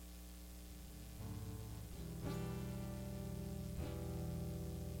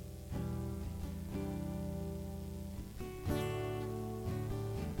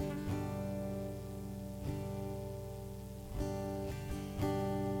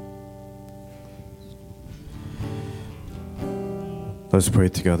Let's pray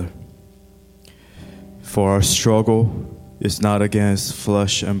together. For our struggle is not against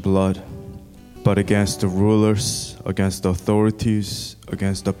flesh and blood, but against the rulers, against the authorities,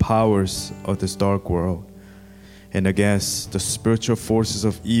 against the powers of this dark world, and against the spiritual forces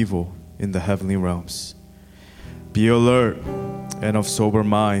of evil in the heavenly realms. Be alert and of sober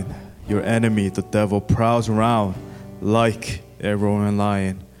mind. Your enemy, the devil, prowls around like a roaring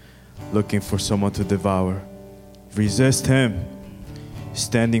lion, looking for someone to devour. Resist him,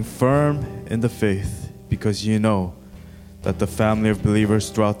 standing firm in the faith, because you know that the family of believers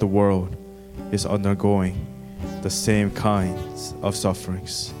throughout the world is undergoing the same kinds of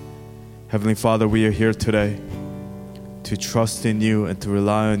sufferings. Heavenly Father, we are here today to trust in you and to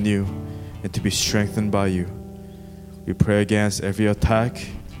rely on you and to be strengthened by you. We pray against every attack,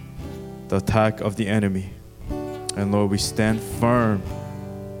 the attack of the enemy. And Lord, we stand firm.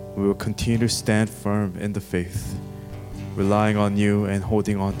 We will continue to stand firm in the faith, relying on you and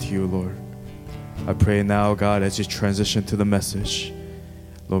holding on to you, Lord. I pray now, God, as you transition to the message,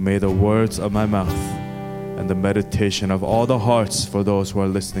 Lord, may the words of my mouth and the meditation of all the hearts for those who are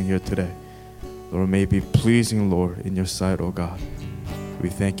listening here today, Lord, may be pleasing, Lord, in your sight, oh God. We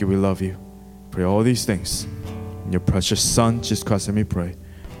thank you, we love you. Pray all these things in your precious Son, Jesus Christ, and we pray.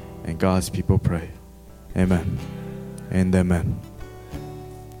 And God's people pray. Amen and amen.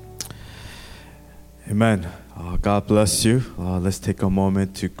 Amen. God bless you. Let's take a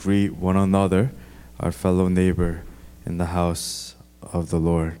moment to greet one another, our fellow neighbor in the house of the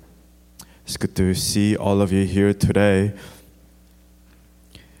Lord. It's good to see all of you here today.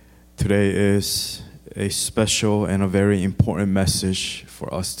 Today is a special and a very important message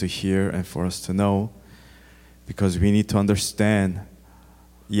for us to hear and for us to know, because we need to understand,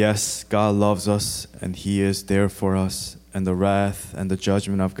 yes, God loves us and He is there for us, and the wrath and the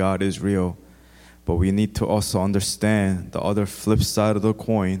judgment of God is real. But we need to also understand the other flip side of the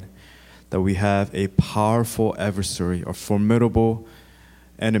coin, that we have a powerful adversary, a formidable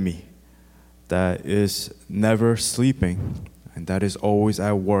enemy that is never sleeping and that is always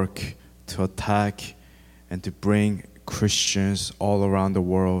at work to attack and to bring Christians all around the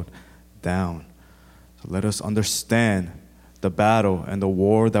world down. So let us understand the battle and the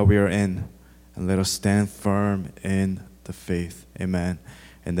war that we are in, and let us stand firm in the faith. Amen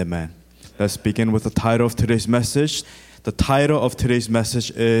and amen. Let's begin with the title of today's message. The title of today's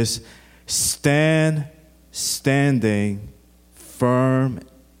message is Standing Firm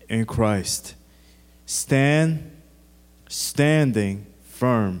in Christ. Standing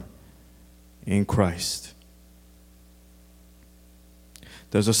firm in Christ.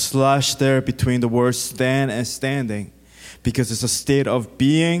 There's a slash there between the words stand and standing, because it's a state of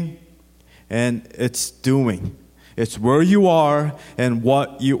being and it's doing. It's where you are and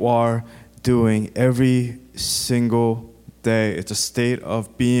what you are doing every single day. It's a state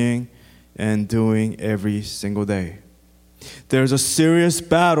of being and doing every single day. There's a serious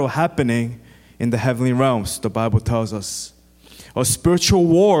battle happening in the heavenly realms, the Bible tells us. A spiritual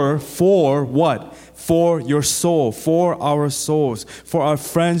war for what? For your soul, for our souls, for our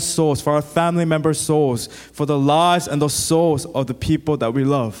friends' souls, for our family members' souls, for the lives and the souls of the people that we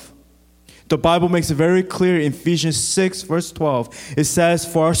love. The Bible makes it very clear in Ephesians 6, verse 12. It says,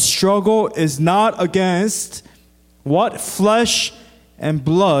 for our struggle is not against what? Flesh and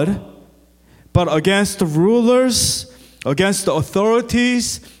blood, but against the rulers, against the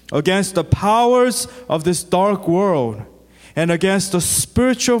authorities, against the powers of this dark world, and against the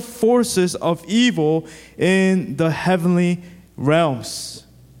spiritual forces of evil in the heavenly realms.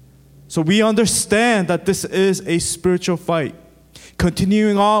 So we understand that this is a spiritual fight.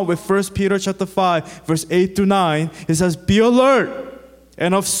 Continuing on with 1 Peter chapter 5, verse 8 through 9, it says, be alert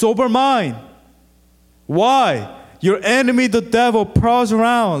and of sober mind. Why? Your enemy, the devil, prowls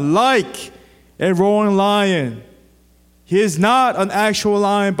around like a roaring lion. He is not an actual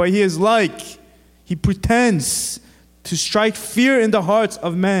lion, but he pretends to strike fear in the hearts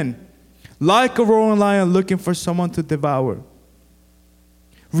of men, like a roaring lion looking for someone to devour.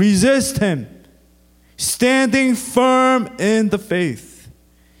 Resist him, standing firm in the faith,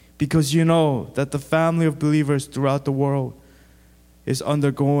 because you know that the family of believers throughout the world is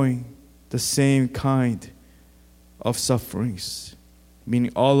undergoing the same kind of sufferings.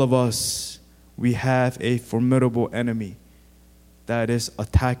 Meaning all of us, we have a formidable enemy that is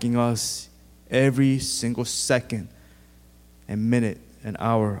attacking us every single second and minute and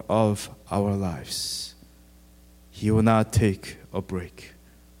hour of our lives. He will not take a break.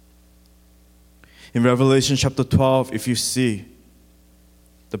 In Revelation chapter 12, if you see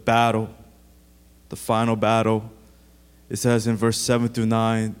the battle, the final battle, it says in verse 7 through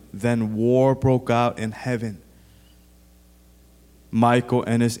 9, then war broke out in heaven. Michael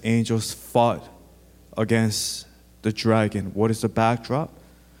and his angels fought against the dragon. What is the backdrop?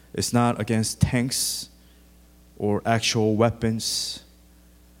 It's not against tanks or actual weapons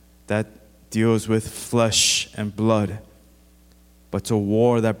that deals with flesh and blood, but it's a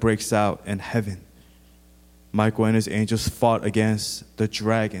war that breaks out in heaven. Michael and his angels fought against the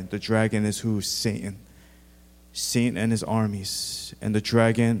dragon. The dragon is who? Satan. Satan and his armies. And the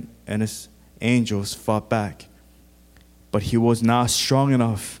dragon and his angels fought back. But he was not strong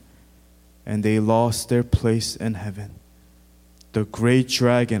enough, and they lost their place in heaven. The great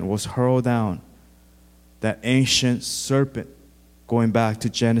dragon was hurled down. That ancient serpent, going back to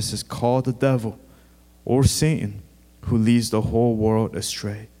Genesis, called the devil or Satan, who leads the whole world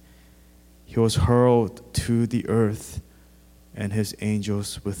astray. He was hurled to the earth, and his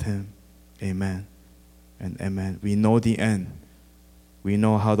angels with him. Amen and amen. We know the end. We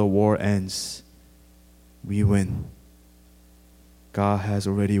know how the war ends. We win. God has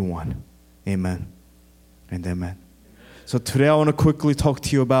already won. Amen and amen. So today I want to quickly talk to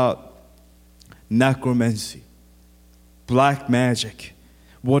you about necromancy, black magic.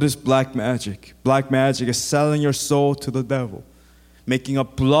 What is black magic? Black magic is selling your soul to the devil, making a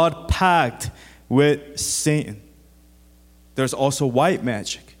blood pact with Satan. There's also white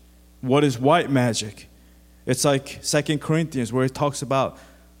magic. What is white magic? It's like 2 Corinthians, where it talks about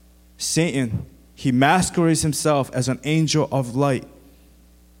Satan. He masquerades himself as an angel of light.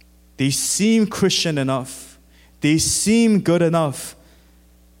 They seem Christian enough. They seem good enough.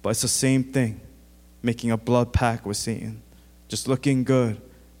 But it's the same thing. Making a blood pact with Satan. Just looking good,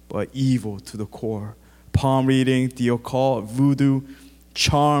 but evil to the core. Palm reading, the occult, voodoo,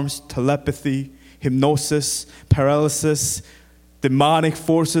 charms, telepathy, hypnosis, paralysis, demonic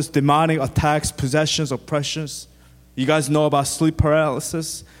forces, demonic attacks, possessions, oppressions. You guys know about sleep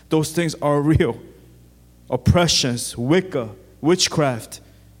paralysis? Those things are real. Oppressions, Wicca, witchcraft,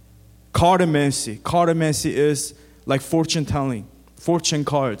 cartomancy. Cartomancy is like fortune telling, fortune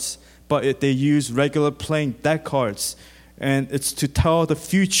cards, but they use regular plain deck cards. And it's to tell the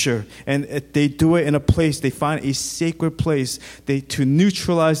future. And they do it in a place, they find a sacred place. To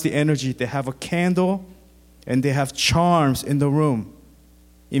neutralize the energy, they have a candle and they have charms in the room,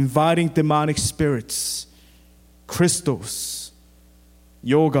 inviting demonic spirits, crystals,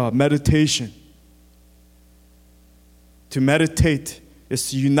 yoga, meditation. To meditate is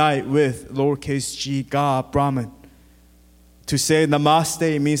to unite with lowercase g, God, Brahman. To say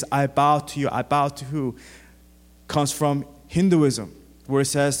namaste means I bow to you. I bow to who? Comes from Hinduism, where it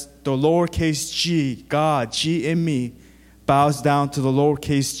says the lowercase g, God, G in me, bows down to the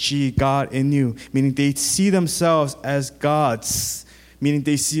lowercase g, God in you. Meaning they see themselves as gods. Meaning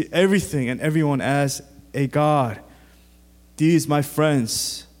they see everything and everyone as a God. These, my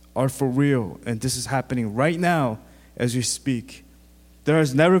friends, are for real. And this is happening right now as we speak. There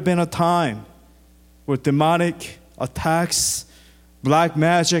has never been a time where demonic attacks, black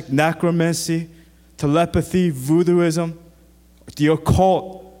magic, necromancy, telepathy, voodooism, the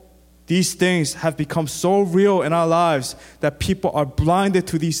occult, these things have become so real in our lives that people are blinded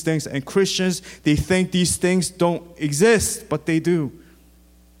to these things. And Christians, they think these things don't exist, but they do.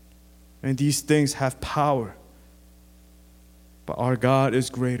 And these things have power. But our God is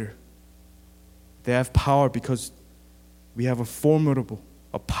greater. They have power because we have a formidable,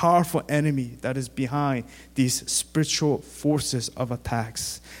 a powerful enemy that is behind these spiritual forces of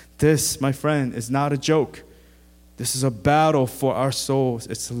attacks. This, my friend, is not a joke. This is a battle for our souls.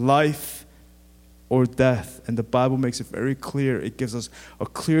 It's life or death. And the Bible makes it very clear. It gives us a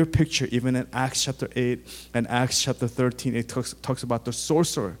clear picture, even in Acts chapter 8 and Acts chapter 13. It talks about the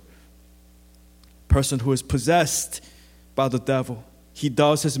sorcerer, person who is possessed by the devil. He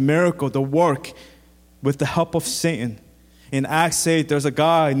does his miracle, the work, with the help of Satan. In Acts 8, there's a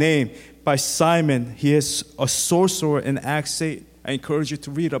guy named by Simon. He is a sorcerer in Acts 8. I encourage you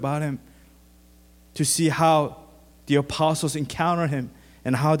to read about him, to see how the apostles encountered him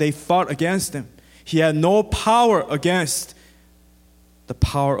and how they fought against him. He had no power against the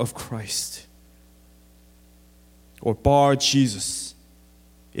power of Christ. Or Bar Jesus,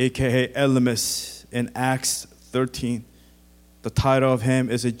 a.k.a. Elymas, in Acts 13. The title of him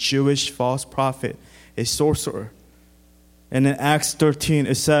is a Jewish false prophet, a sorcerer. And in Acts 13,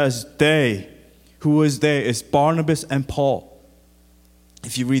 it says, they, who is they, is Barnabas and Paul.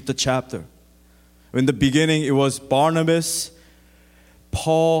 If you read the chapter. In the beginning, it was Barnabas,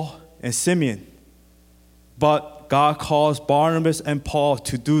 Paul, and Simeon. But God calls Barnabas and Paul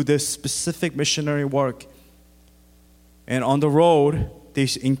to do this specific missionary work. And on the road, they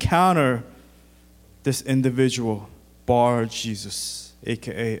encounter this individual, Bar Jesus,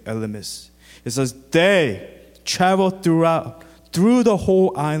 a.k.a. Elymas. It says, they traveled throughout through the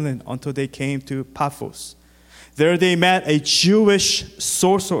whole island until they came to Paphos. There they met a Jewish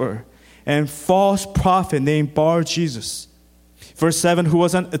sorcerer and false prophet named Bar Jesus. Verse 7, who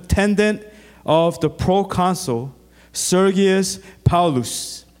was an attendant of the proconsul Sergius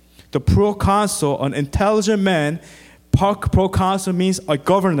Paulus. The proconsul, an intelligent man. Proconsul means a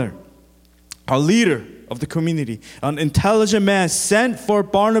governor, a leader of the community. An intelligent man sent for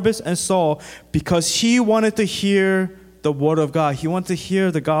Barnabas and Saul because he wanted to hear the word of God. He wanted to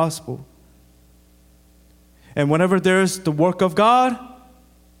hear the gospel. And whenever there's the work of God,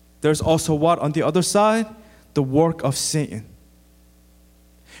 there's also what on the other side? The work of Satan.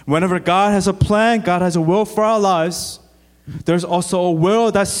 Whenever God has a plan, God has a will for our lives, there's also a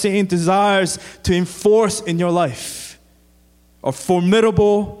will that Satan desires to enforce in your life. A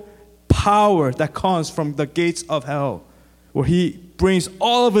formidable power that comes from the gates of hell, where he brings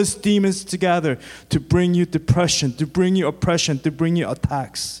all of his demons together to bring you depression, to bring you oppression, to bring you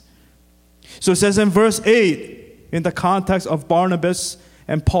attacks. So it says in verse 8, in the context of Barnabas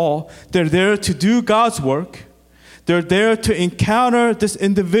and Paul, they're there to do God's work. They're there to encounter this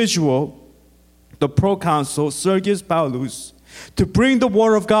individual, the proconsul, Sergius Paulus, to bring the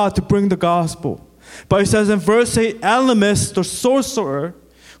word of God, to bring the gospel. But it says in verse 8, Elymas, the sorcerer,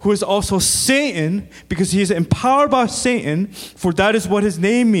 who is also Satan, because he is empowered by Satan, for that is what his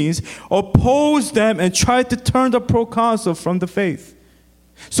name means, opposed them and tried to turn the proconsul from the faith.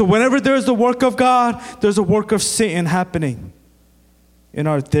 So whenever there's the work of God, there's a work of Satan happening in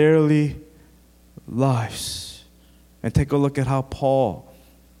our daily lives. And take a look at how Paul,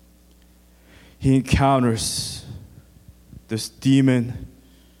 he encounters this demon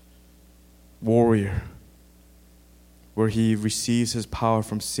warrior where he receives his power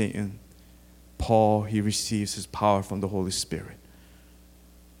from Satan. Paul, he receives his power from the Holy Spirit.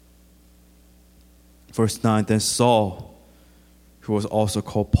 Verse 9, then Saul, who was also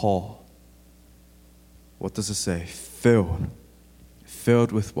called Paul, what does it say? Filled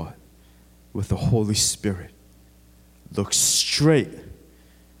with what? With the Holy Spirit. Looked straight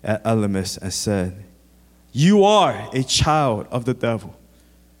at Elymas and said, you are a child of the devil,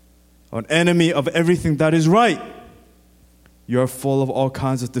 an enemy of everything that is right. You are full of all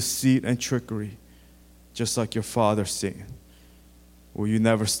kinds of deceit and trickery, just like your father Satan. Will you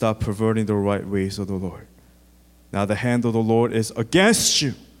never stop perverting the right ways of the Lord? Now the hand of the Lord is against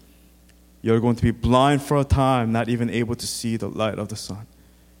you. You're going to be blind for a time, not even able to see the light of the sun.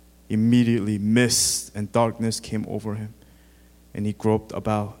 Immediately, mist and darkness came over him, and he groped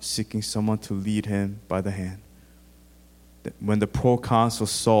about, seeking someone to lead him by the hand. When the proconsul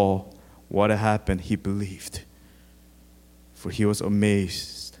saw what had happened, he believed, for he was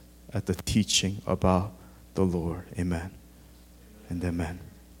amazed at the teaching about the Lord. Amen and amen.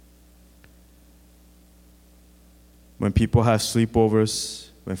 When people have sleepovers,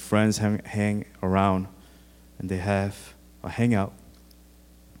 when friends hang around, and they have a hangout,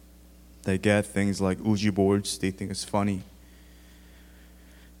 they get things like Ouija boards. They think it's funny.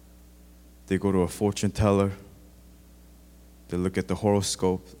 They go to a fortune teller. They look at the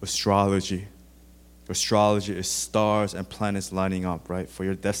horoscope, astrology. Astrology is stars and planets lining up, right, for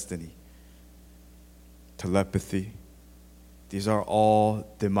your destiny. Telepathy. These are all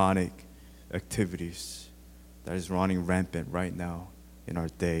demonic activities that is running rampant right now in our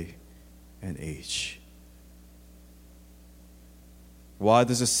day and age. Why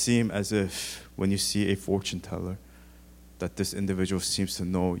does it seem as if when you see a fortune teller that this individual seems to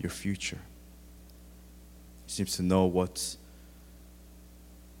know your future? He seems to know what's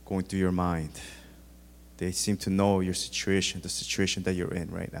going through your mind. They seem to know your situation, the situation that you're in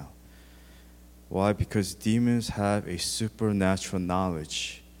right now. Why? Because demons have a supernatural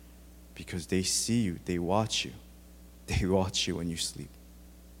knowledge, because they see you, they watch you. They watch you when you sleep.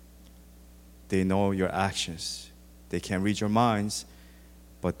 They know your actions. They can't read your minds,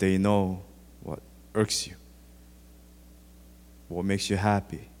 but they know what irks you, what makes you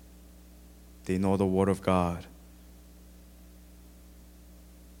happy. They know the Word of God.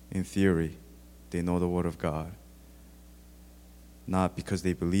 In theory, they know the Word of God. Not because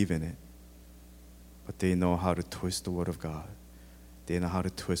they believe in it, but they know how to twist the Word of God. They know how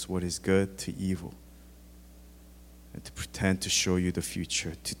to twist what is good to evil, and to pretend to show you the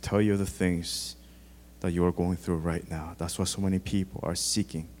future, to tell you the things that you are going through right now. That's why so many people are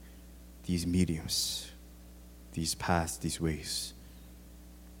seeking these mediums, these paths, these ways.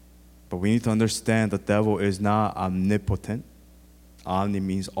 But we need to understand the devil is not omnipotent. Omni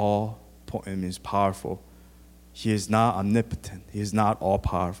means all, potent means powerful. He is not omnipotent. He is not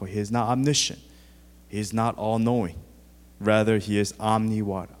all-powerful. He is not omniscient. He is not all-knowing. Rather, he is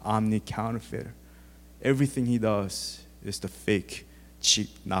omni-what? Omni-counterfeiter. Everything he does is the fake, cheap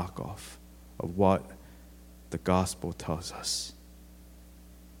knockoff of what the gospel tells us.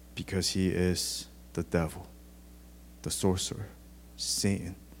 Because he is the devil, the sorcerer,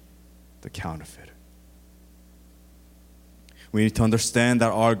 Satan, the counterfeiter. We need to understand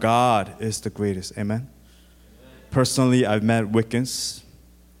that our God is the greatest. Amen? Personally, I've met Wiccans.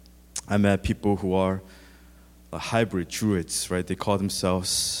 I met people who are hybrid druids, right? They call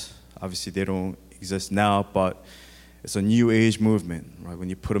themselves, obviously they don't exist now, but it's a new age movement, right? When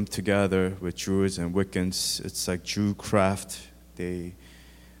you put them together with druids and Wiccans, it's like Jew craft. They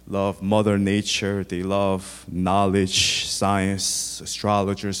love Mother Nature. They love knowledge, science,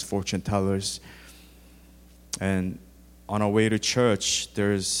 astrologers, fortune tellers. And on our way to church,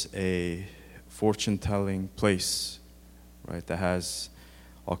 there's a fortune-telling place, right, that has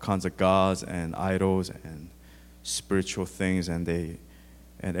all kinds of gods and idols and spiritual things, and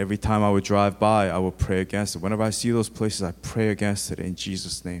every time I would drive by, I would pray against it. Whenever I see those places, I pray against it in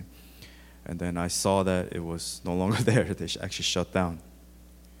Jesus' name. And then I saw that it was no longer there. They actually shut down.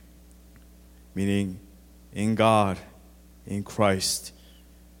 Meaning, in God, in Christ,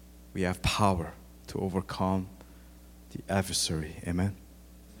 we have power to overcome the adversary. Amen?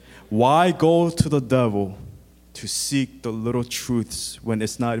 Why go to the devil to seek the little truths when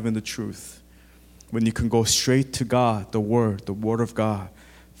it's not even the truth? When you can go straight to God, the Word of God,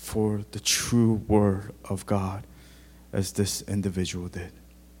 for the true Word of God, as this individual did.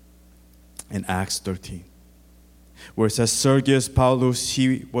 In Acts 13, where it says, Sergius Paulus,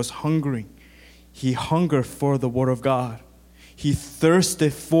 he was hungering. He hungered for the Word of God. He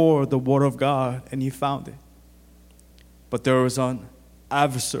thirsted for the Word of God, and he found it. But there was an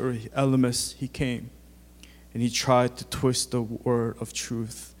adversary, Elymas. He came, and he tried to twist the word of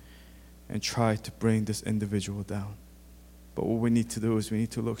truth and tried to bring this individual down. But what we need to do is we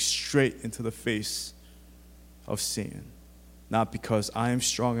need to look straight into the face of Satan. Not because I am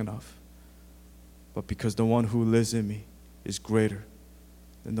strong enough, but because the one who lives in me is greater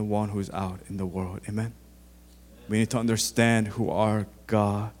than the one who is out in the world. Amen? We need to understand who our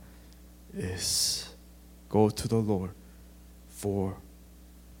God is. Go to the Lord for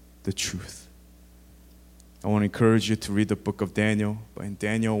the truth. I want to encourage you to read the book of Daniel. But in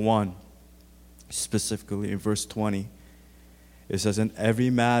Daniel 1, specifically in verse 20, it says, in every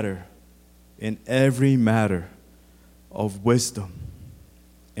matter of wisdom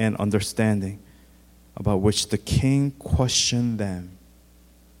and understanding about which the king questioned them,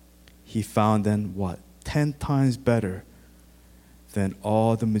 he found them what? 10 times better than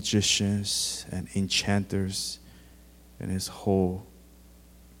all the magicians and enchanters in his whole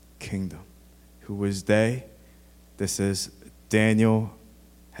kingdom. Who is they? This is Daniel,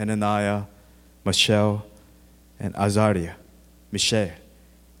 Hananiah, Mishael, and Azariah. Mishael,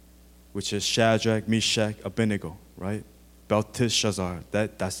 which is Shadrach, Meshach, Abednego, right? Belteshazzar,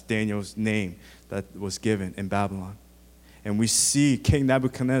 that's Daniel's name that was given in Babylon. And we see King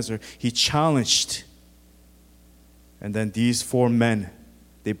Nebuchadnezzar, he challenged. And then these 4 men,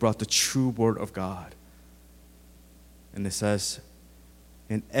 they brought the true word of God. And it says,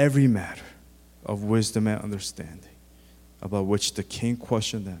 in every matter of wisdom and understanding, about which the king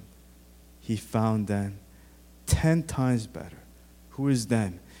questioned them, he found them 10 times better. Who is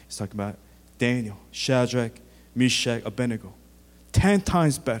them? He's talking about Daniel, Shadrach, Meshach, Abednego. 10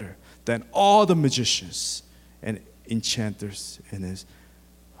 times better than all the magicians and enchanters in his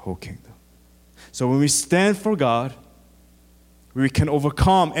whole kingdom. So when we stand for God, we can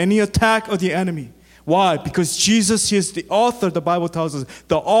overcome any attack of the enemy. Why? Because Jesus, he is the author, the Bible tells us,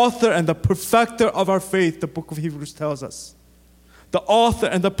 the author and the perfecter of our faith, the book of Hebrews tells us. The author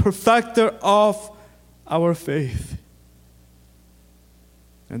and the perfecter of our faith.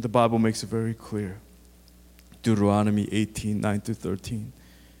 And the Bible makes it very clear. Deuteronomy 18:9-13.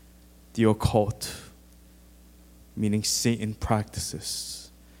 The occult, meaning Satan practices.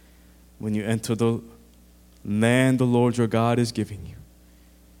 When you enter the land the Lord your God is giving you,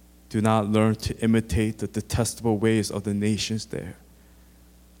 do not learn to imitate the detestable ways of the nations there.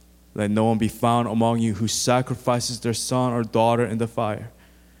 Let no one be found among you who sacrifices their son or daughter in the fire,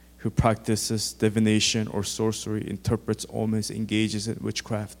 who practices divination or sorcery, interprets omens, engages in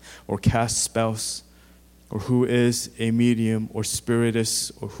witchcraft, or casts spells, or who is a medium or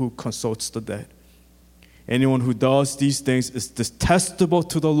spiritist, or who consults the dead. Anyone who does these things is detestable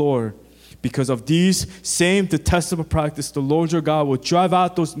to the Lord. Because of these same detestable practice, the Lord your God will drive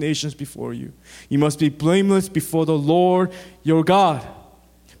out those nations before you. You must be blameless before the Lord your God.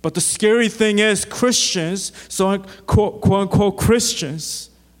 But the scary thing is, Christians, so quote unquote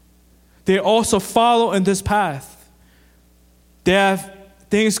Christians, they also follow in this path. They have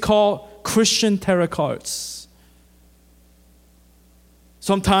things called Christian tarot cards.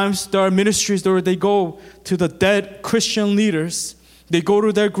 Sometimes there are ministries where they go to the dead Christian leaders. They go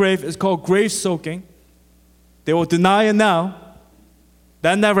to their grave. It's called grave soaking. They will deny it now.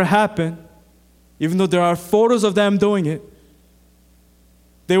 That never happened, even though there are photos of them doing it.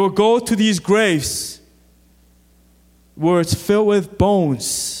 They will go to these graves where it's filled with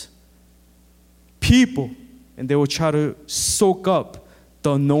bones, people, and they will try to soak up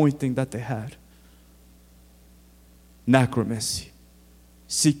the anointing that they had. Necromancy,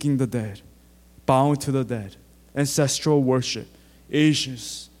 seeking the dead, bowing to the dead, ancestral worship.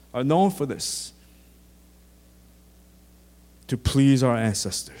 Asians are known for this, to please our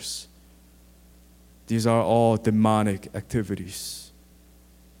ancestors. These are all demonic activities,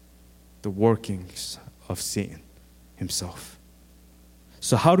 the workings of Satan himself.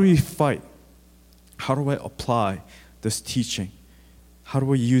 So how do we fight? How do I apply this teaching? How do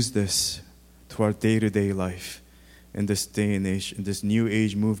we use this to our day-to-day life in this day and age, in this new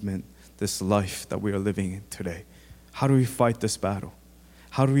age movement, this life that we are living in today? How do we fight this battle?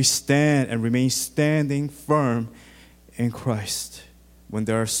 How do we stand and remain standing firm in Christ when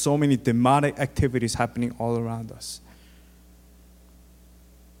there are so many demonic activities happening all around us?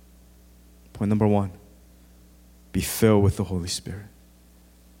 Point number 1, be filled with the Holy Spirit.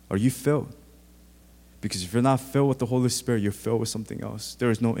 Are you filled? Because if you're not filled with the Holy Spirit, you're filled with something else. There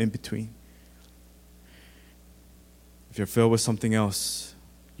is no in between. If you're filled with something else,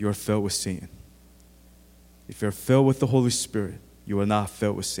 you are filled with Satan. If you're filled with the Holy Spirit, you are not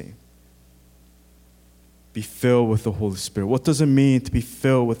filled with Satan. Be filled with the Holy Spirit. What does it mean to be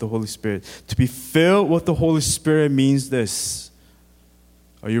filled with the Holy Spirit? To be filled with the Holy Spirit means this.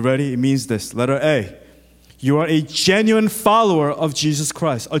 Are you ready? It means this. Letter A. You are a genuine follower of Jesus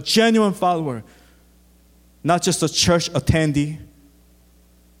Christ. A genuine follower. Not just a church attendee.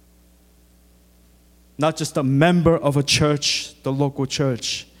 Not just a member of a church, the local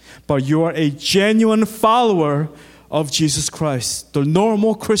church. But you are a genuine follower of Jesus Christ. The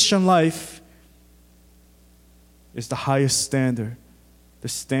normal Christian life is the highest standard. The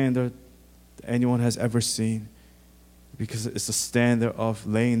standard that anyone has ever seen. Because it's the standard of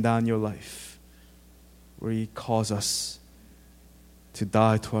laying down your life. Where He calls us to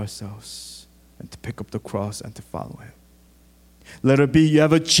die to ourselves and to pick up the cross and to follow Him. Letter B, you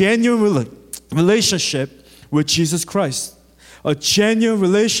have a genuine relationship with Jesus Christ. A genuine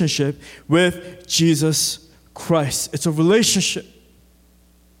relationship with Jesus Christ. It's a relationship.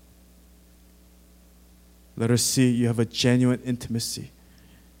 Letter C, you have a genuine intimacy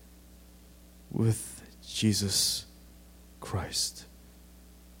with Jesus Christ.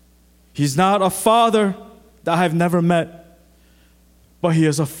 He's not a father that I have never met, but He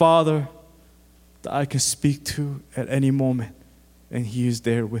is a Father that I can speak to at any moment, and He is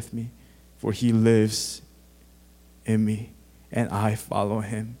there with me, for He lives in me, and I follow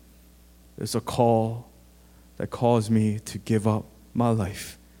Him. There's a call that calls me to give up my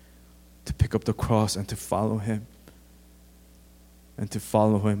life, to pick up the cross and to follow Him, and to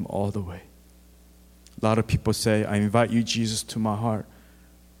follow Him all the way. A lot of people say, I invite you, Jesus, to my heart.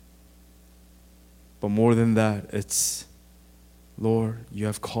 But more than that, it's, Lord, you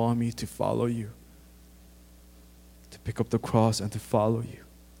have called me to follow you, to pick up the cross and to follow you,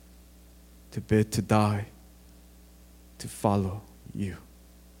 to bid to die, to follow you.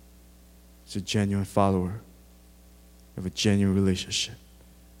 It's a genuine follower. You have a genuine relationship.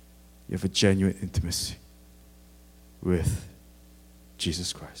 You have a genuine intimacy with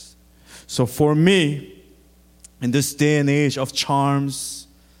Jesus Christ. So for me, in this day and age of charms,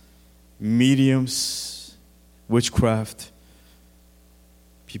 mediums, witchcraft,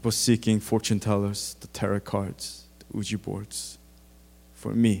 people seeking fortune tellers, the tarot cards, the Ouija boards,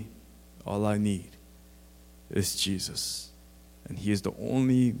 for me, all I need is Jesus. And He is the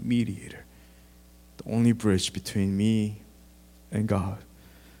only mediator, the only bridge between me and God.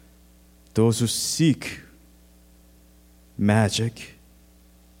 Those who seek magic,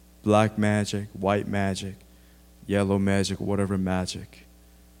 black magic, white magic, yellow magic, whatever magic,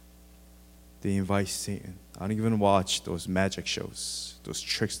 they invite Satan. I don't even watch those magic shows, those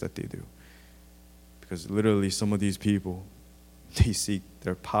tricks that they do. Because literally some of these people, they seek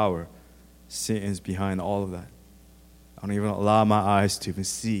their power. Satan's behind all of that. I don't even allow my eyes to even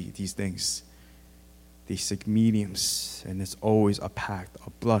see these things. They seek mediums, and it's always a pact,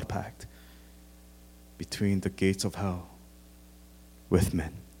 a blood pact between the gates of hell with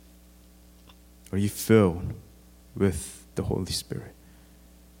men. Are you filled with the Holy Spirit?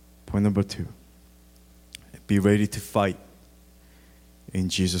 Point number 2, be ready to fight in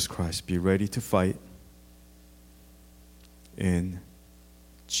Jesus Christ. Be ready to fight in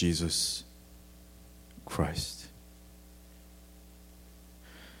Jesus Christ.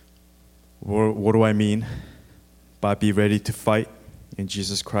 What do I mean by be ready to fight in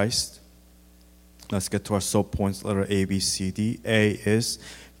Jesus Christ? Let's get to our sub points, letter A, B, C, D. A is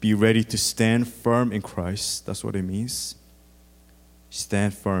be ready to stand firm in Christ. That's what it means.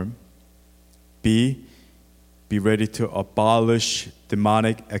 Stand firm. B, be ready to abolish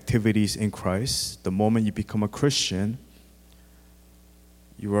demonic activities in Christ. The moment you become a Christian,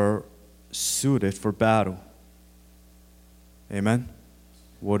 you are suited for battle. Amen?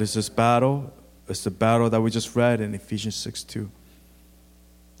 What is this battle? It's the battle that we just read in Ephesians 6:2.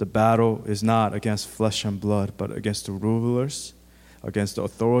 The battle is not against flesh and blood, but against the rulers, against the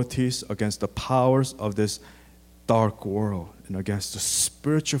authorities, against the powers of this dark world, and against the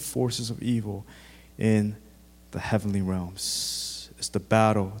spiritual forces of evil in the heavenly realms. It's the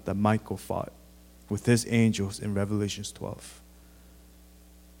battle that Michael fought with his angels in Revelation 12.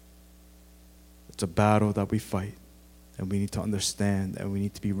 It's a battle that we fight, and we need to understand, and we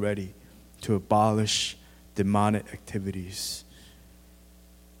need to be ready to abolish demonic activities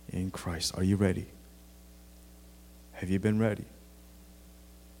in Christ. Are you ready? Have you been ready?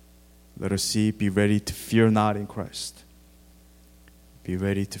 Let us see, be ready to fear not in Christ. Be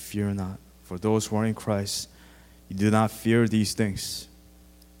ready to fear not. For those who are in Christ, you do not fear these things.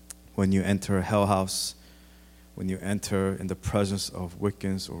 When you enter a hell house, when you enter in the presence of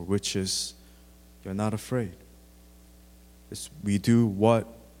Wiccans or witches, you're not afraid. We do what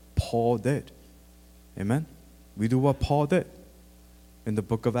Paul did. Amen? We do what Paul did in the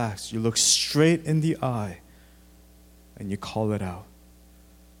book of Acts. You look straight in the eye and you call it out.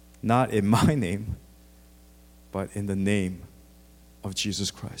 Not in my name, but in the name of Jesus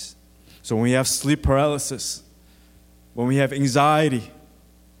Christ. So when we have sleep paralysis, when we have anxiety,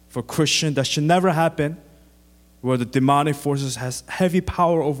 for Christian, that should never happen, where the demonic forces has heavy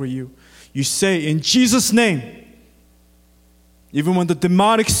power over you, you say, in Jesus' name. Even when the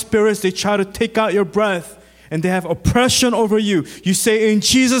demonic spirits, they try to take out your breath and they have oppression over you, you say, in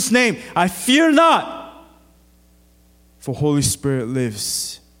Jesus' name, I fear not, for Holy Spirit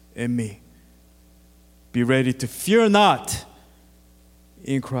lives in me. Be ready to fear not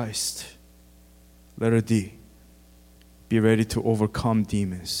in Christ. Letter D, be ready to overcome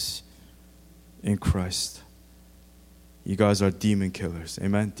demons in Christ. You guys are demon killers.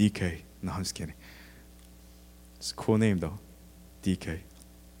 Amen? DK. No, I'm just kidding. It's a cool name though. DK.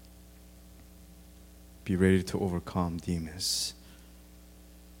 Be ready to overcome demons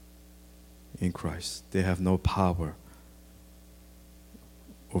in Christ. They have no power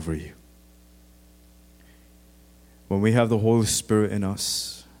over you. When we have the Holy Spirit in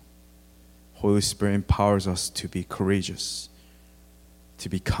us, Holy Spirit empowers us to be courageous, to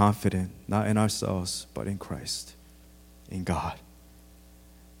be confident, not in ourselves, but in Christ, in God.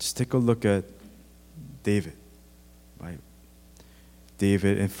 Just take a look at David, right?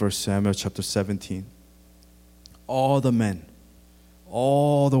 David in 1 Samuel chapter 17. All the men,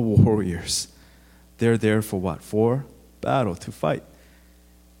 all the warriors, they're there for what? For battle, to fight.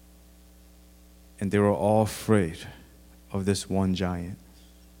 And they were all afraid of this one giant.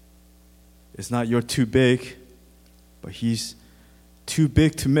 It's not you're too big, but he's too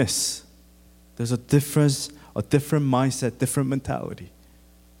big to miss. There's a difference, a different mindset, different mentality.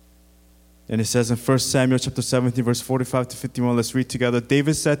 And it says in 1 Samuel chapter 17, verse 45 to 51, let's read together.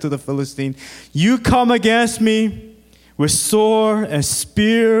 David said to the Philistine, you come against me with sword and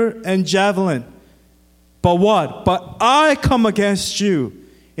spear and javelin. But what? But I come against you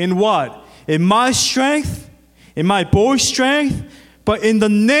in what? In my strength, in my boy's strength, but in the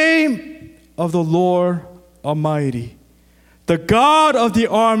name of the Lord Almighty, the God of the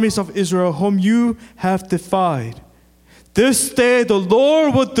armies of Israel, whom you have defied. This day the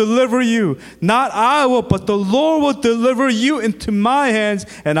Lord will deliver you. Not I will, but the Lord will deliver you into my hands,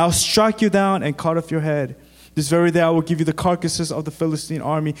 and I'll strike you down and cut off your head. This very day I will give you the carcasses of the Philistine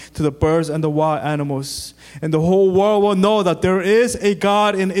army to the birds and the wild animals. And the whole world will know that there is a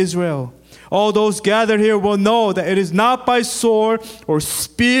God in Israel. All those gathered here will know that it is not by sword or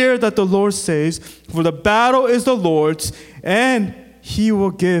spear that the Lord saves, for the battle is the Lord's, and he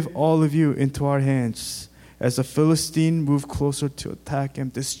will give all of you into our hands. As the Philistine moved closer to attack him,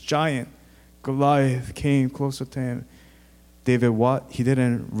 this giant, Goliath, came closer to him. David, what? He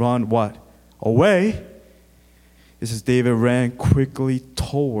didn't run, what? Away. It says David ran quickly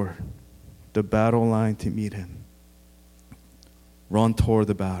toward the battle line to meet him. Run toward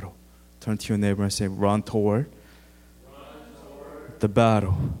the battle. Turn to your neighbor and say, run toward the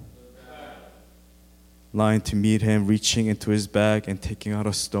battle. Line to meet him, reaching into his bag and taking out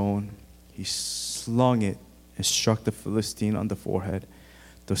a stone. He slung it and struck the Philistine on the forehead.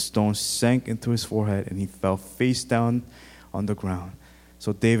 The stone sank into his forehead and he fell face down on the ground.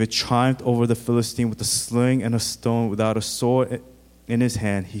 So David triumphed over the Philistine with a sling and a stone. Without a sword in his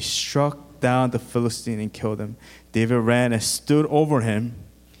hand, he struck down the Philistine and killed him. David ran and stood over him.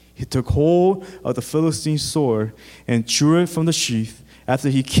 He took hold of the Philistine's sword and drew it from the sheath. After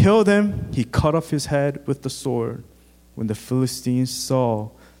he killed him, he cut off his head with the sword. When the Philistines saw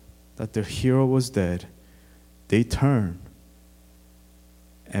that their hero was dead, they turned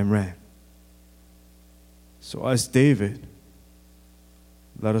and ran. So as David,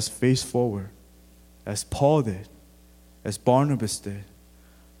 let us face forward, as Paul did, as Barnabas did.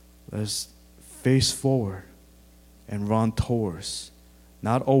 Let us face forward and run towards,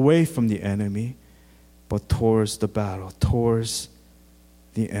 not away from the enemy, but towards the battle, towards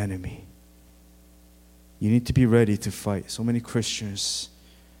the enemy. You need to be ready to fight. So many Christians,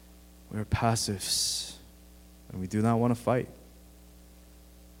 we're passives, and we do not want to fight.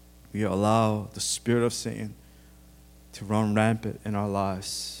 We allow the spirit of Satan to run rampant in our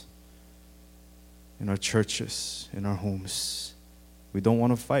lives, in our churches, in our homes. We don't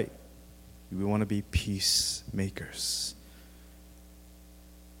want to fight. We want to be peacemakers.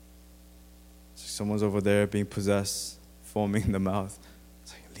 Someone's over there being possessed, foaming in the mouth.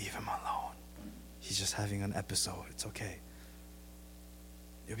 It's like, leave him alone. He's just having an episode. It's okay.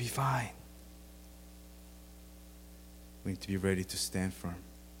 You'll be fine. We need to be ready to stand firm.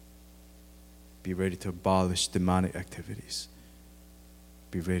 Be ready to abolish demonic activities.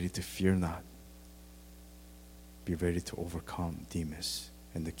 Be ready to fear not. Be ready to overcome demons.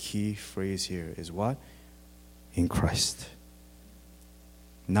 And the key phrase here is what? In Christ.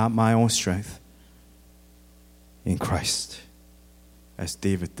 Not my own strength. In Christ. As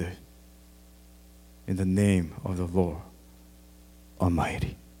David did. In the name of the Lord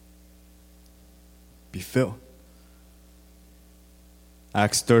Almighty. Be filled.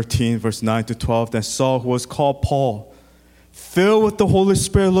 Acts 13, verse 9 to 12. Then Saul, who was called Paul, filled with the Holy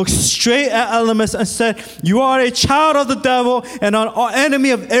Spirit, looked straight at Elymas and said, you are a child of the devil and an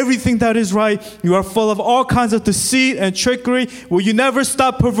enemy of everything that is right. You are full of all kinds of deceit and trickery. Will you never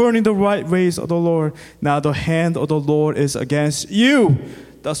stop perverting the right ways of the Lord? Now the hand of the Lord is against you.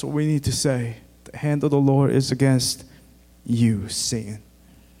 That's what we need to say. The hand of the Lord is against you, Satan.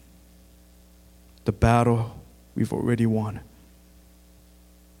 The battle we've already won.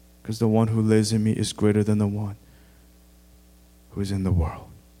 Because the one who lives in me is greater than the one who is in the world.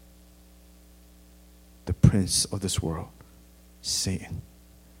 The prince of this world, Satan.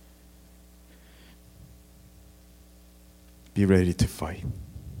 Be ready to fight.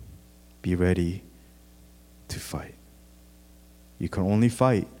 Be ready to fight. You can only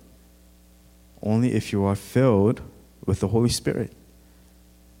fight only if you are filled with the Holy Spirit.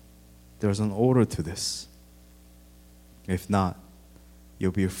 There's an order to this. If not,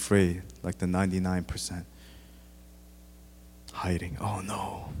 you'll be afraid like the 99%. Hiding. Oh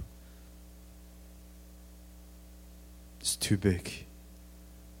no. It's too big.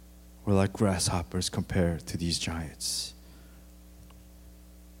 We're like grasshoppers compared to these giants.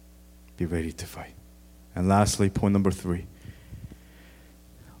 Be ready to fight. And lastly, point number 3.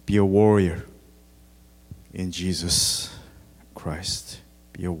 Be a warrior in Jesus Christ.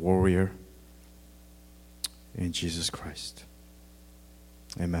 Be a warrior in Jesus Christ.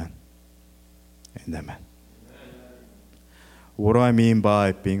 Amen. And amen. What do I mean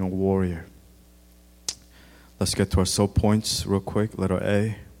by being a warrior? Let's get to our sub points real quick. Letter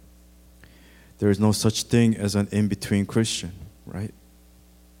A. There is no such thing as an in-between Christian, right?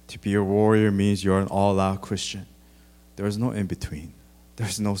 To be a warrior means you're an all-out Christian. There is no in-between.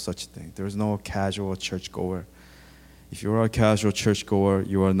 There's no such thing. There is no casual churchgoer. If you are a casual churchgoer,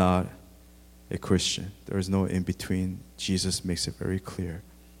 you are not a Christian. There is no in-between. Jesus makes it very clear.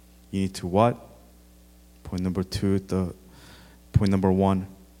 You need to what? Point number 2, point number 1,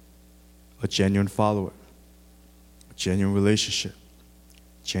 a genuine follower, a genuine relationship,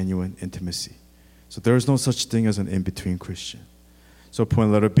 genuine intimacy. So there is no such thing as an in-between Christian. So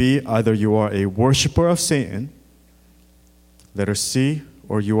point letter B, either you are a worshiper of Satan, letter C,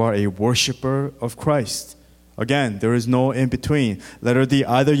 or you are a worshiper of Christ. Again, there is no in-between. Letter D,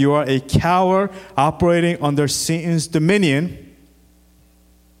 either you are a coward operating under Satan's dominion,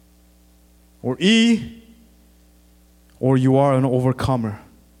 or E, or you are an overcomer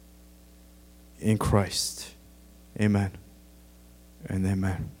in Christ. Amen. And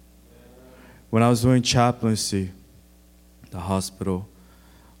amen. When I was doing chaplaincy, the hospital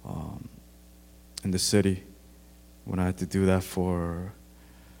in the city, when I had to do that for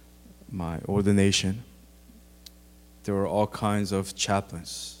my ordination, there were all kinds of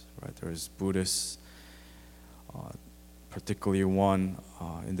chaplains, right? There was Buddhists, particularly one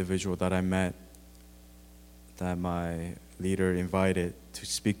individual that I met, that my leader invited to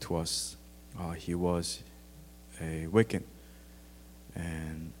speak to us, he was a Wiccan.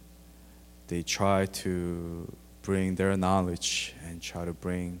 And they tried to bring their knowledge and try to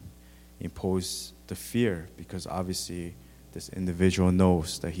impose the fear, because obviously this individual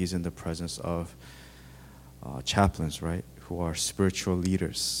knows that he's in the presence of chaplains, right, who are spiritual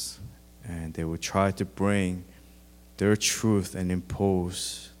leaders. And they would try to bring their truth and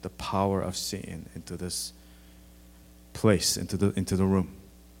impose the power of Satan into this place, into the room.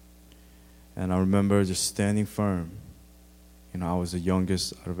 And I remember just standing firm. I was the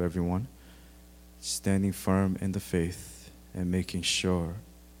youngest out of everyone, standing firm in the faith and making sure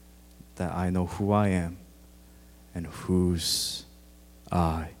that I know who I am and whose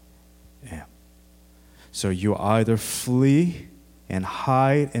I am. So you either flee and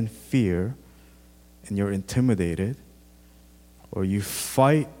hide in fear and you're intimidated, or you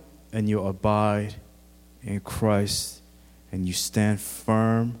fight and you abide in Christ and you stand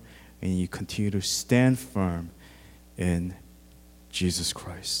firm and you continue to stand firm in Jesus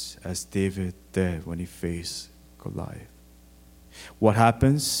Christ, as David did when he faced Goliath. What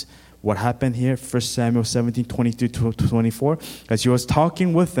happened here, 1 Samuel 17:22-24, as he was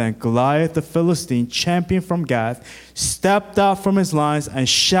talking with them, Goliath the Philistine, champion from Gath, stepped out from his lines and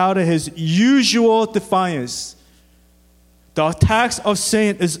shouted his usual defiance. The attacks of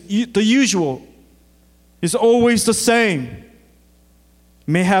Satan is the usual. It's always the same.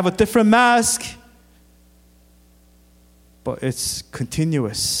 May have a different mask, but it's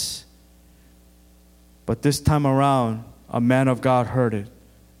continuous. But this time around, a man of God heard it.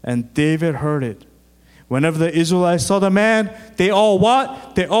 And David heard it. Whenever the Israelites saw the man, they all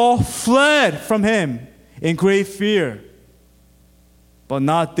what? They all fled from him in great fear. But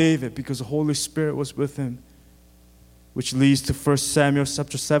not David, because the Holy Spirit was with him. Which leads to 1 Samuel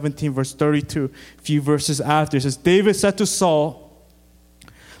chapter 17, verse 32. A few verses after, it says, David said to Saul,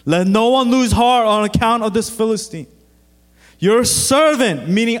 let no one lose heart on account of this Philistine. Your servant,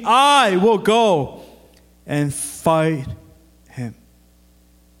 meaning I, will go and fight him.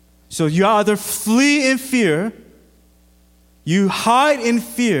 So you either flee in fear, you hide in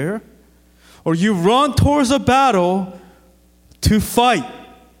fear, or you run towards a battle to fight.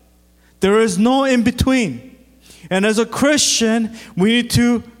 There is no in between. And as a Christian, we need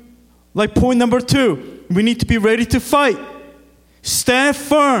to, like point number 2, we need to be ready to fight. Stand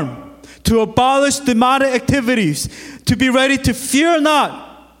firm to abolish demonic activities, to be ready to fear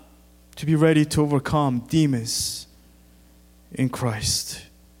not, to be ready to overcome demons in Christ.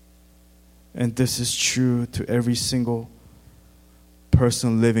 And this is true to every single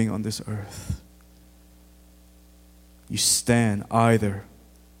person living on this earth. You stand either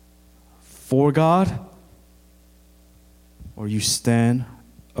for God or you stand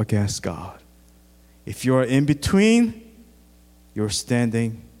against God. If you are in between, you're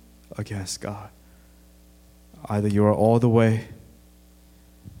standing against God. Either you are all the way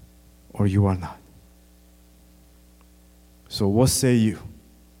or you are not. So what say you,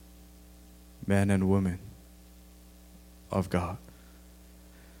 men and women of God?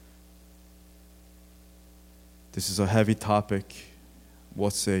 This is a heavy topic.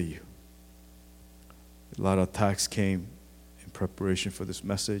 What say you? A lot of attacks came in preparation for this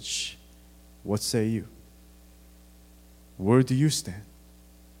message. What say you? Where do you stand?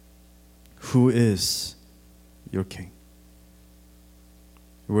 Who is your king?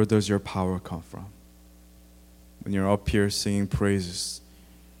 Where does your power come from? When you're up here singing praises,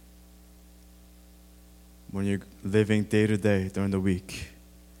 when you're living day to day during the week,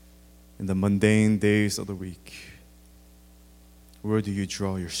 in the mundane days of the week, where do you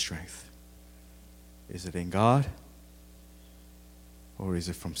draw your strength? Is it in God or is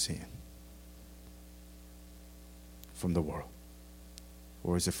it from sin? From the world?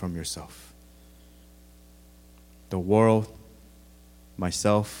 Or is it from yourself? The world,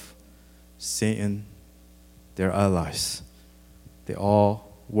 myself, Satan, they're allies. They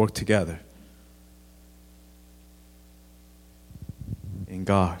all work together. In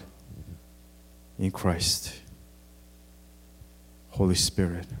God, in Christ, Holy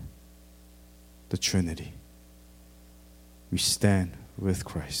Spirit, the Trinity. We stand with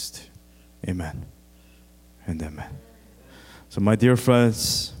Christ. Amen and amen. So my dear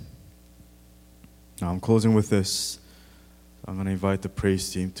friends, now I'm closing with this. I'm going to invite the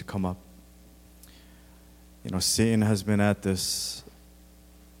praise team to come up. Satan has been at this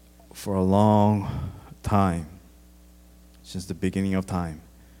for a long time, since the beginning of time.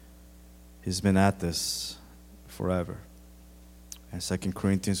 He's been at this forever. And 2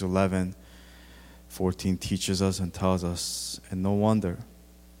 Corinthians 11:14 teaches us and tells us, and no wonder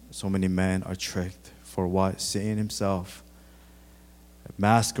so many men are tricked. For what? Satan himself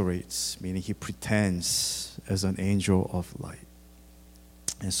masquerades, meaning he pretends as an angel of light.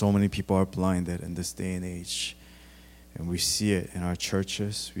 And so many people are blinded in this day and age. And we see it in our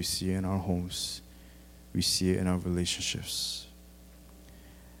churches, we see it in our homes, we see it in our relationships.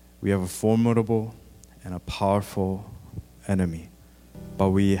 We have a formidable and a powerful enemy, but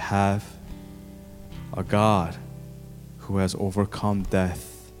we have a God who has overcome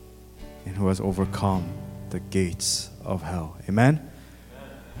death and who has overcome the gates of hell. Amen?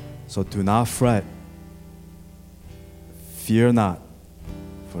 So do not fret. Fear not,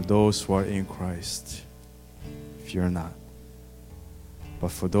 for those who are in Christ. Fear not.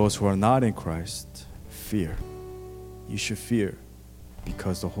 But for those who are not in Christ, fear. You should fear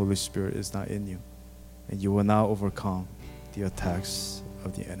because the Holy Spirit is not in you, and you will not overcome the attacks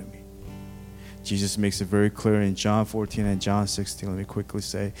of the enemy. Jesus makes it very clear in John 14 and John 16. Let me quickly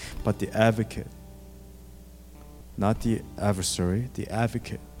say, but the advocate, not the adversary, the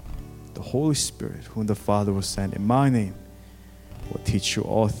advocate, the Holy Spirit, whom the Father will send in my name, will teach you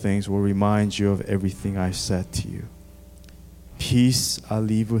all things, will remind you of everything I said to you. Peace I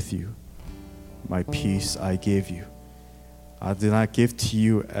leave with you. My peace I give you. I do not give to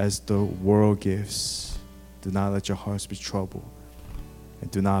you as the world gives. Do not let your hearts be troubled. And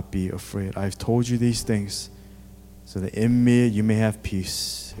do not be afraid. I've told you these things so that in me you may have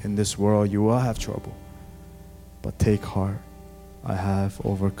peace. In this world you will have trouble. But take heart. I have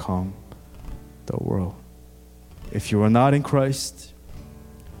overcome the world. If you are not in Christ,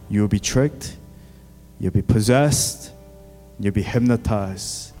 you will be tricked, you'll be possessed, you'll be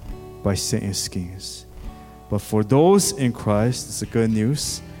hypnotized by Satan's schemes. But for those in Christ, it's the good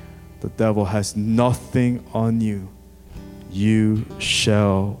news, the devil has nothing on you. You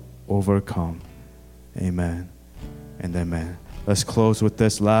shall overcome. Amen and amen. Let's close with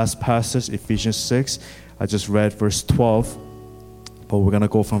this last passage, Ephesians 6. I just read verse 12. But we're going to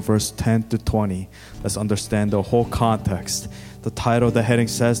go from verse 10 to 20. Let's understand the whole context. The title, the heading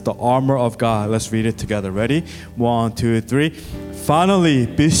says, the armor of God. Let's read it together. Ready? 1, 2, 3. Finally,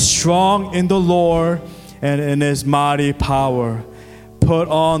 be strong in the Lord and in His mighty power. Put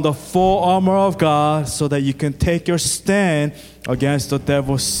on the full armor of God so that you can take your stand against the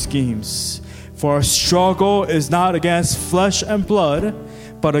devil's schemes. For our struggle is not against flesh and blood,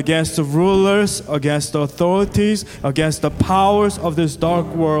 but against the rulers, against the authorities, against the powers of this dark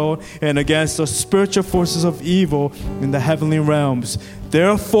world, and against the spiritual forces of evil in the heavenly realms.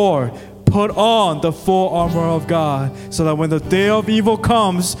 Therefore, put on the full armor of God, so that when the day of evil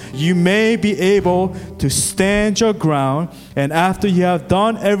comes, you may be able to stand your ground. And after you have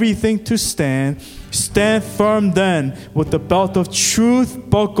done everything to stand, stand firm then, with the belt of truth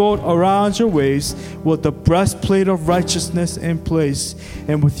buckled around your waist, with the breastplate of righteousness in place,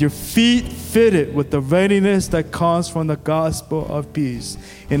 and with your feet fitted with the readiness that comes from the gospel of peace.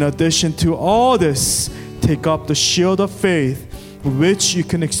 In addition to all this, take up the shield of faith, with which you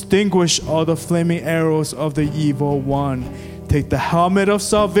can extinguish all the flaming arrows of the evil one. Take the helmet of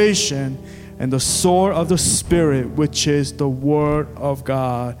salvation and the sword of the Spirit, which is the word of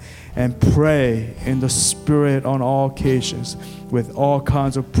God, and pray in the Spirit on all occasions with all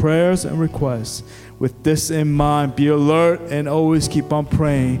kinds of prayers and requests. With this in mind, be alert and always keep on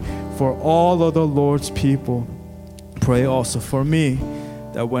praying for all of the Lord's people. Pray also for me,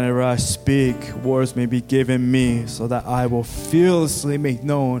 that whenever I speak, words may be given me, so that I will fearlessly make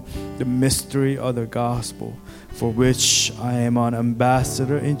known the mystery of the gospel, for which I am an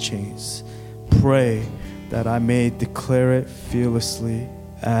ambassador in chains. Pray that I may declare it fearlessly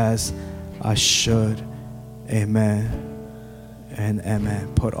as I should. Amen and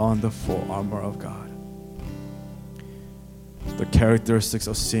amen. Put on the full armor of God. The characteristics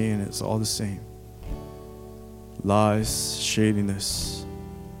of sin is all the same. Lies, shadiness,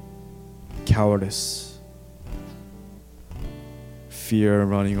 cowardice, fear,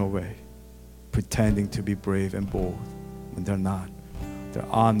 running away, pretending to be brave and bold when they're not. They're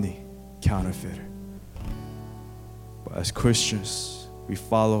counterfeiter. But as Christians, we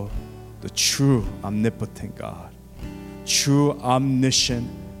follow the true omnipotent God, true omniscient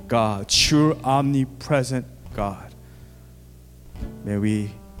God, true omnipresent God. May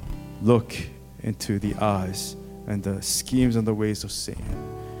we look into the eyes and the schemes and the ways of Satan,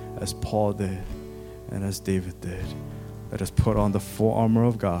 as Paul did and as David did. Let us put on the full armor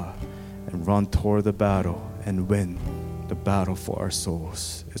of God and run toward the battle and win the battle for our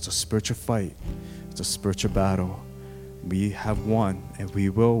souls. It's a spiritual fight. It's a spiritual battle. We have won and we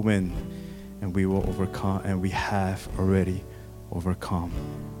will win and we will overcome, and we have already overcome.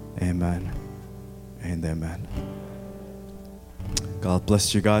 Amen and amen. God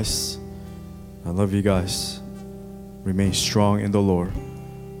bless you guys. I love you guys. Remain strong in the Lord.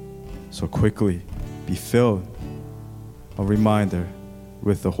 So quickly, be filled. A reminder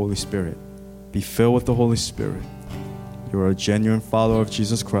with the Holy Spirit. Be filled with the Holy Spirit. You are a genuine follower of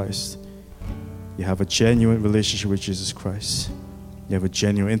Jesus Christ. You have a genuine relationship with Jesus Christ. You have a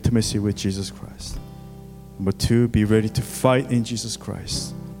genuine intimacy with Jesus Christ. Number 2, be ready to fight in Jesus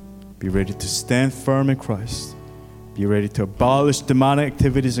Christ. Be ready to stand firm in Christ. Be ready to abolish demonic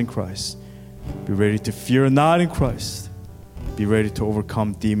activities in Christ. Be ready to fear not in Christ. Be ready to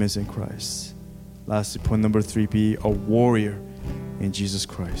overcome demons in Christ. Lastly, point number 3, be a warrior in Jesus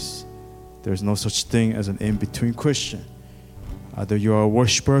Christ. There's no such thing as an in-between Christian. Either you are a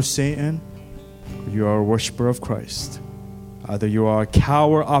worshiper of Satan or you are a worshiper of Christ. Either you are a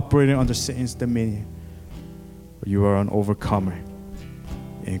coward operating under Satan's dominion or you are an overcomer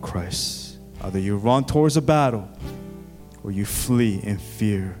in Christ. Either you run towards a battle or you flee in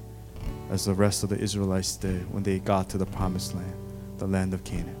fear as the rest of the Israelites did when they got to the promised land, the land of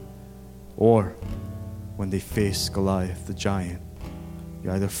Canaan. Or when they faced Goliath, the giant,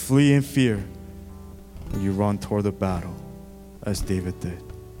 you either flee in fear or you run toward the battle as David did.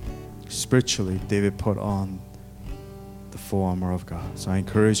 Spiritually, David put on the full armor of God. So I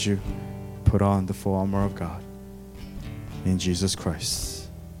encourage you, put on the full armor of God in Jesus Christ.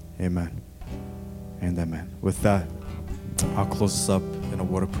 Amen and amen. With that, I'll close this up in a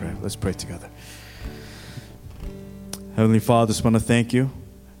word of prayer. Let's pray together. Heavenly Father, I just want to thank you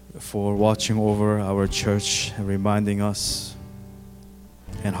for watching over our church and reminding us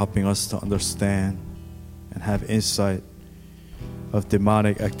and helping us to understand and have insight of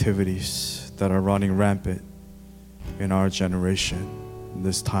demonic activities that are running rampant in our generation, in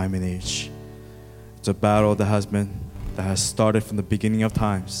this time and age. It's a battle that has started from the beginning of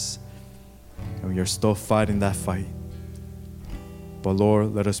times, and we are still fighting that fight. But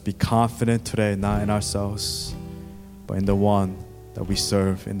Lord, let us be confident today, not in ourselves, but in the one that we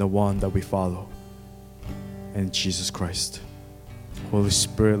serve, in the one that we follow, in Jesus Christ. Holy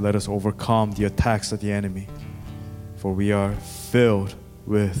Spirit, let us overcome the attacks of the enemy, for we are filled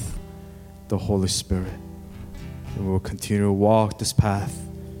with the Holy Spirit. And we will continue to walk this path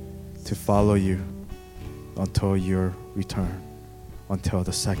to follow you until your return, until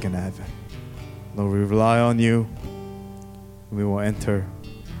the second advent. Lord, we rely on you. We will enter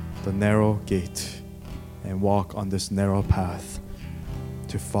the narrow gate and walk on this narrow path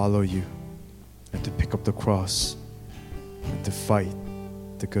to follow you and to pick up the cross and to fight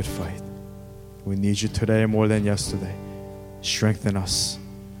the good fight. We need you today more than yesterday. Strengthen us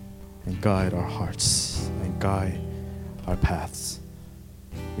and guide our hearts and guide our paths.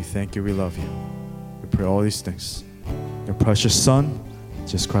 We thank you, we love you. We pray all these things. Your precious Son,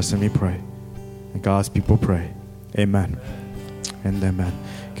 Jesus Christ, and we pray. And God's people pray. Amen and amen.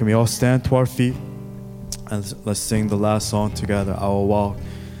 Can we all stand to our feet and let's sing the last song together. I will walk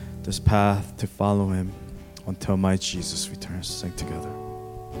this path to follow him until my Jesus returns. Sing together.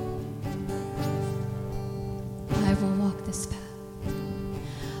 I will walk this path.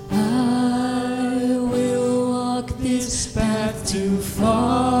 I will walk this path to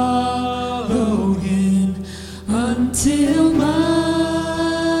follow him until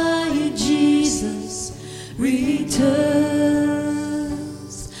my Jesus returns.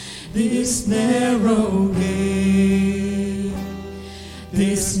 This narrow gate,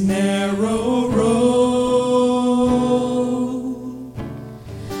 this narrow road,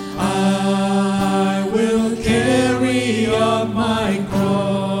 I will carry on my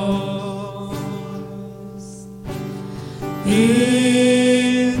cross.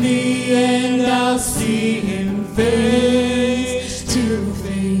 In the end I'll see him face to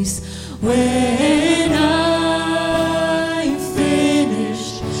face when I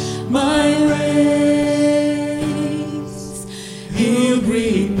finished my race. He'll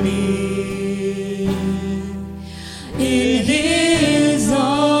greet me in his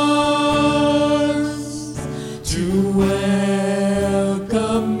arms to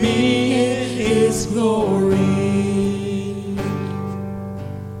welcome me in his glory.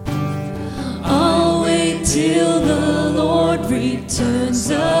 I'll wait till the Lord returns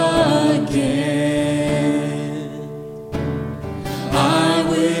again. I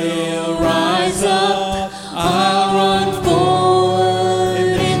will rise up, I'll run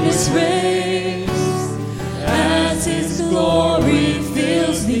forward in this race as his glory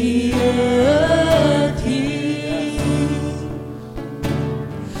fills the earth here.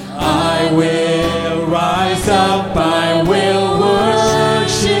 I will rise up, I will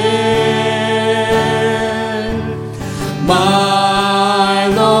worship my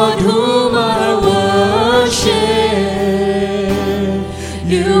Lord whom I worship.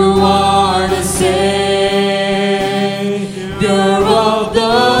 You are the Savior.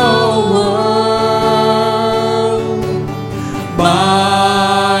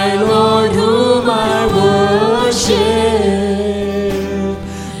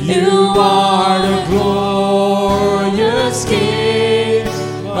 You are the glorious King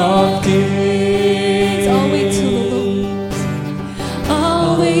of kings.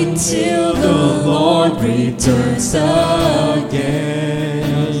 I'll wait till the Lord returns again.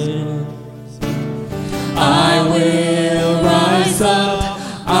 I will rise up,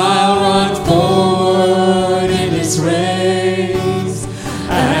 I'll run forward in His race,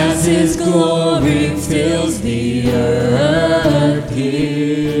 as His glory fills the earth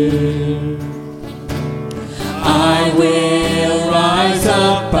here. I will rise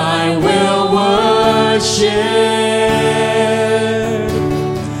up, I will worship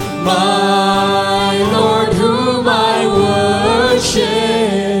my Lord whom I worship.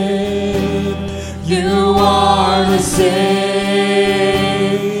 You are the Savior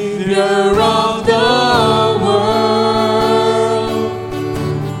of the world,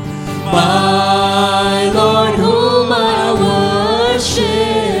 my Lord whom I worship.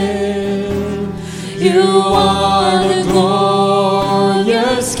 You are the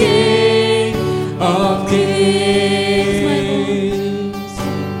glorious King of kings,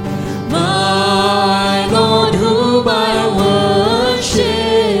 my Lord whom I worship.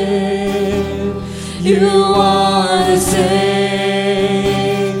 You are the Savior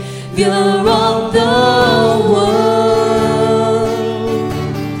of the world,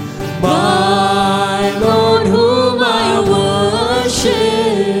 my Lord whom I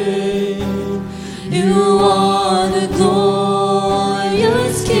worship. You are the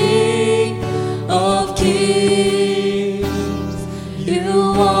glorious King of kings.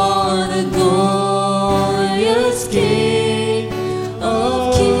 You are the glorious King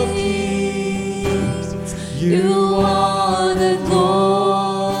of kings. You are the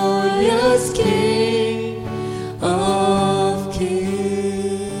glorious King of kings.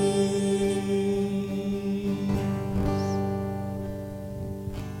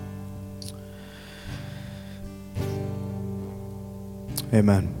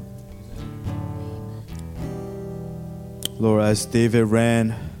 Amen. Lord, as David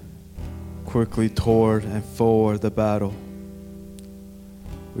ran quickly toward and for the battle,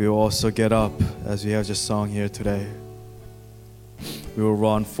 we will also get up, as we have just sung here today. We will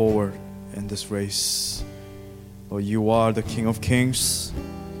run forward in this race. Lord, you are the King of Kings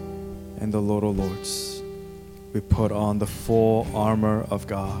and the Lord of Lords. We put on the full armor of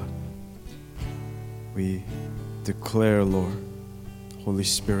God. We declare, Lord, Holy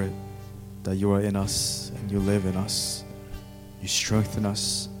Spirit, that you are in us and you live in us. You strengthen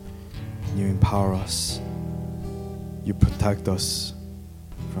us, you empower us, you protect us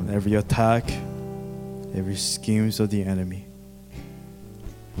from every attack, every schemes of the enemy.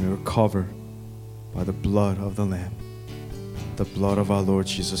 We are covered by the blood of the Lamb, the blood of our Lord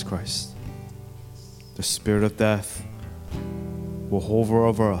Jesus Christ. The spirit of death will hover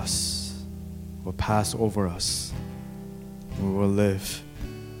over us, will pass over us. We will live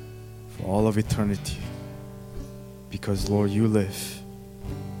for all of eternity. Because, Lord, you live,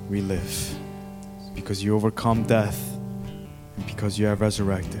 we live. Because you overcome death, and because you have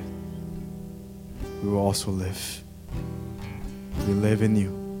resurrected, we will also live. We live in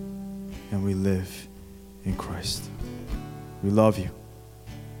you, and we live in Christ. We love you.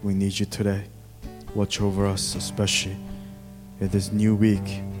 We need you today. Watch over us, especially in this new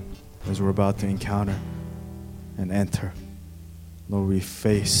week as we're about to encounter and enter. Lord, we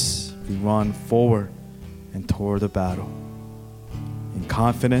run forward and toward the battle in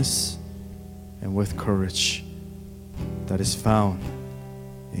confidence and with courage that is found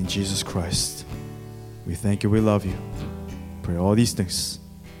in Jesus Christ. We thank you, we love you. Pray all these things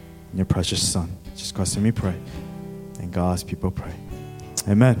in your precious Son. Just Christ and me pray. And God's people pray.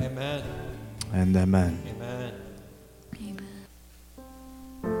 Amen. Amen. And amen. Amen.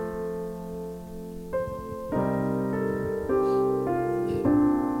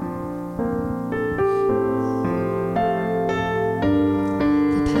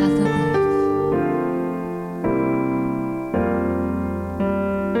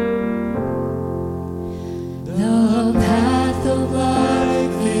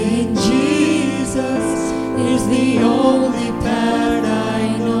 Is the only path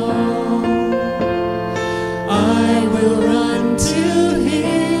I know.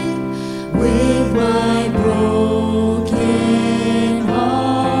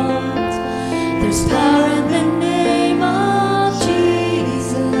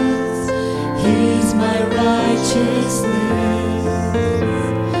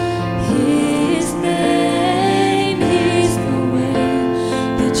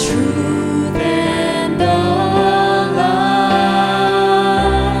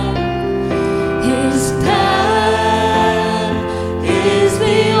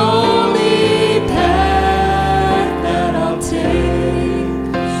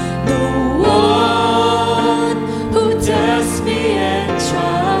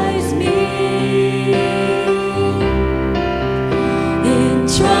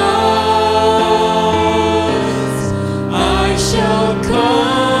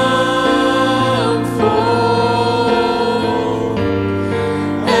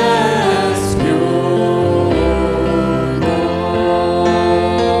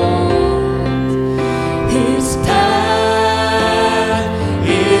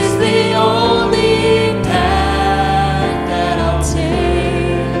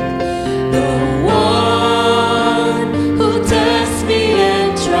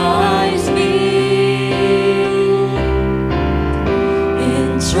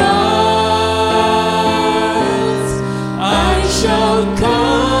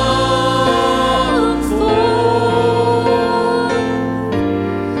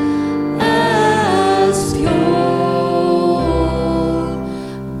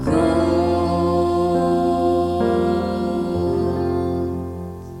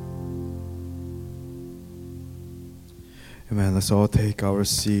 Let's all take our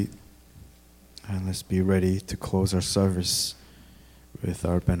seat and let's be ready to close our service with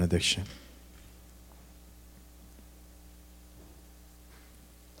our benediction.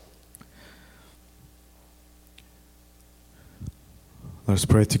 Let's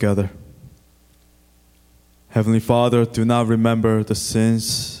pray together. Heavenly Father, do not remember the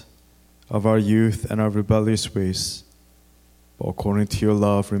sins of our youth and our rebellious ways, but according to your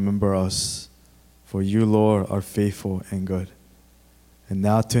love, remember us. For you, Lord, are faithful and good. And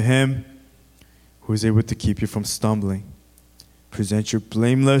now to him who is able to keep you from stumbling, present you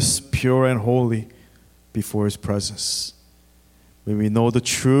blameless, pure, and holy before his presence. May we know the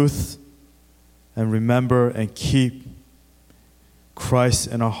truth and remember and keep Christ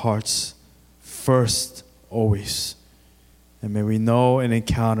in our hearts first, always. And may we know and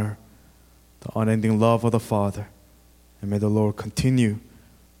encounter the unending love of the Father. And may the Lord continue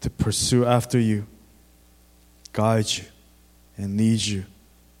to pursue after you, guide you, and lead you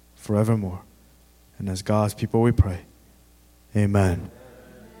forevermore. And as God's people we pray, amen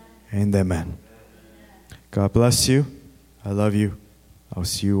and amen. God bless you. I love you. I'll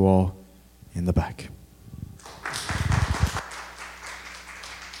see you all in the back.